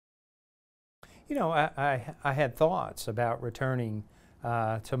You know, I had thoughts about returning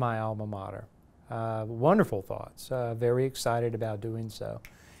to my alma mater. Wonderful thoughts, very excited about doing so.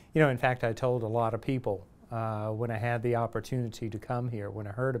 You know, in fact, I told a lot of people when I had the opportunity to come here, when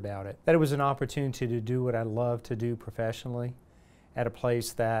I heard about it, that it was an opportunity to do what I love to do professionally at a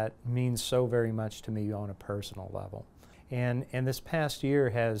place that means so very much to me on a personal level. And this past year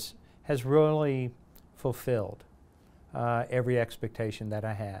has really fulfilled every expectation that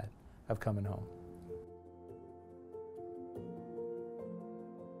I had of coming home.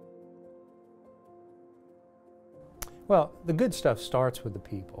 Well, the good stuff starts with the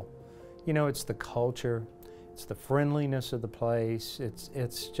people. You know, it's the culture, it's the friendliness of the place,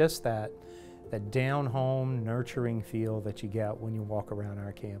 it's just that down-home, nurturing feel that you get when you walk around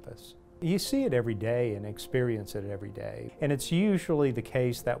our campus. You see it every day and experience it every day. And it's usually the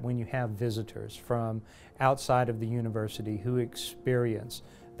case that when you have visitors from outside of the university who experience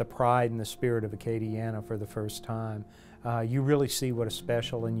the pride and the spirit of Acadiana for the first time, you really see what a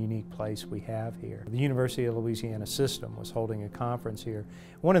special and unique place we have here. The University of Louisiana system was holding a conference here.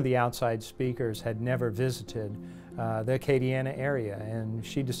 One of the outside speakers had never visited the Acadiana area, and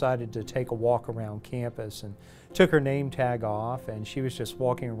she decided to take a walk around campus and took her name tag off, and she was just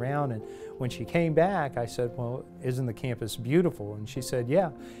walking around. And when she came back, I said, well, isn't the campus beautiful? And she said,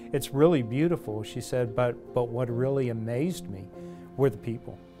 yeah, it's really beautiful. She said, but what really amazed me were the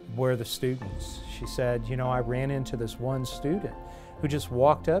people, were the students. She said, you know, I ran into this one student who just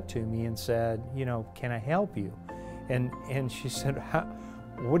walked up to me and said, you know, can I help you? And she said,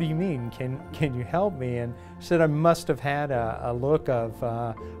 what do you mean, can you help me? And she said, I must have had a look of,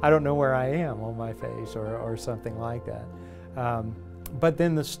 I don't know where I am on my face, or something like that. But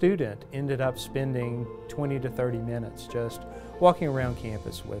then the student ended up spending 20 to 30 minutes just walking around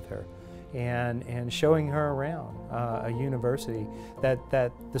campus with her and showing her around a university that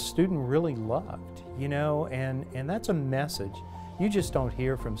the student really loved, you know, and that's a message you just don't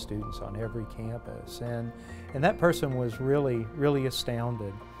hear from students on every campus. And that person was really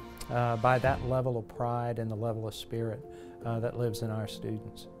astounded by that level of pride and the level of spirit that lives in our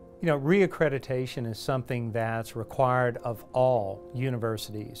students. You know, reaccreditation is something that's required of all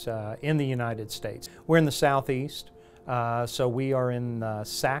universities in the United States. We're in the Southeast. So we are in the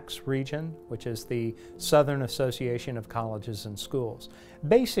SACS region, which is the Southern Association of Colleges and Schools.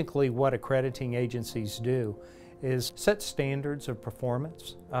 Basically, what accrediting agencies do is set standards of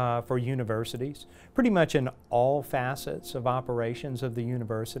performance for universities, pretty much in all facets of operations of the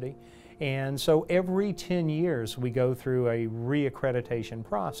university. And so every 10 years we go through a reaccreditation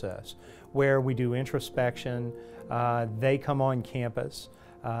process where we do introspection, they come on campus,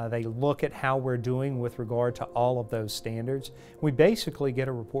 they look at how we're doing with regard to all of those standards. We basically get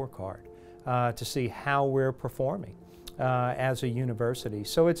a report card to see how we're performing as a university.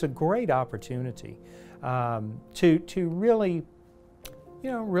 So it's a great opportunity to really, you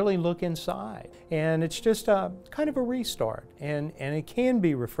know, really look inside. And it's just kind of a restart, and it can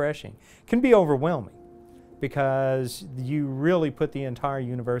be refreshing. It can be overwhelming because you really put the entire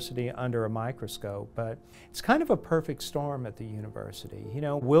university under a microscope, but it's kind of a perfect storm at the university. You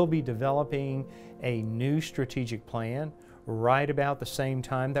know, we'll be developing a new strategic plan right about the same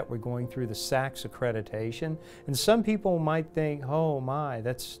time that we're going through the SACS accreditation. And some people might think, oh my,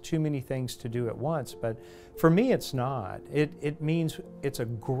 that's too many things to do at once, but for me it's not. It means it's a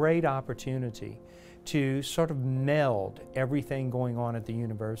great opportunity to sort of meld everything going on at the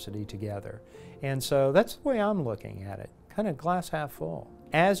university together. And so that's the way I'm looking at it, kind of glass half full.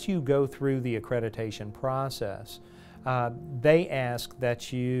 As you go through the accreditation process, they ask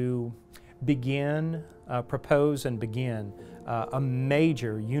that you begin, propose and begin a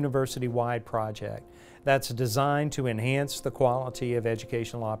major university-wide project that's designed to enhance the quality of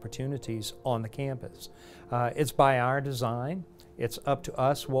educational opportunities on the campus. It's by our design. It's up to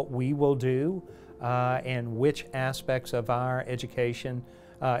us what we will do and which aspects of our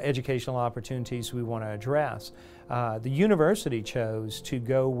educational opportunities we want to address. The university chose to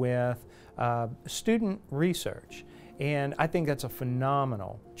go with student research, and I think that's a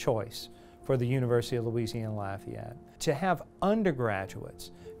phenomenal choice for the University of Louisiana Lafayette. To have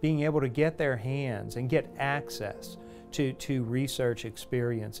undergraduates being able to get their hands and get access to research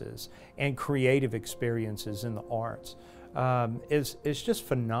experiences and creative experiences in the arts is just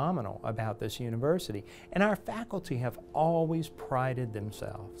phenomenal about this university. And our faculty have always prided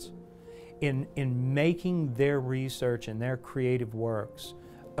themselves in making their research and their creative works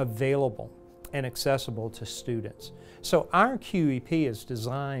available and accessible to students. So our QEP is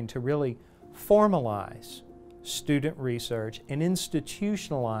designed to really formalize student research and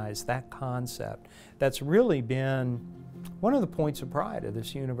institutionalize that concept that's really been one of the points of pride of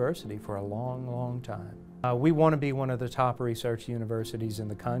this university for a long, long time. We want to be one of the top research universities in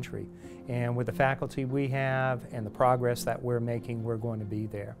the country, and with the faculty we have and the progress that we're making, we're going to be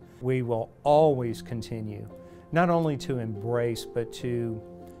there. We will always continue not only to embrace but to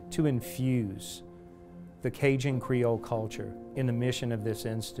infuse the Cajun Creole culture in the mission of this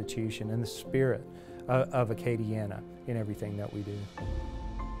institution and the spirit of Acadiana in everything that we do.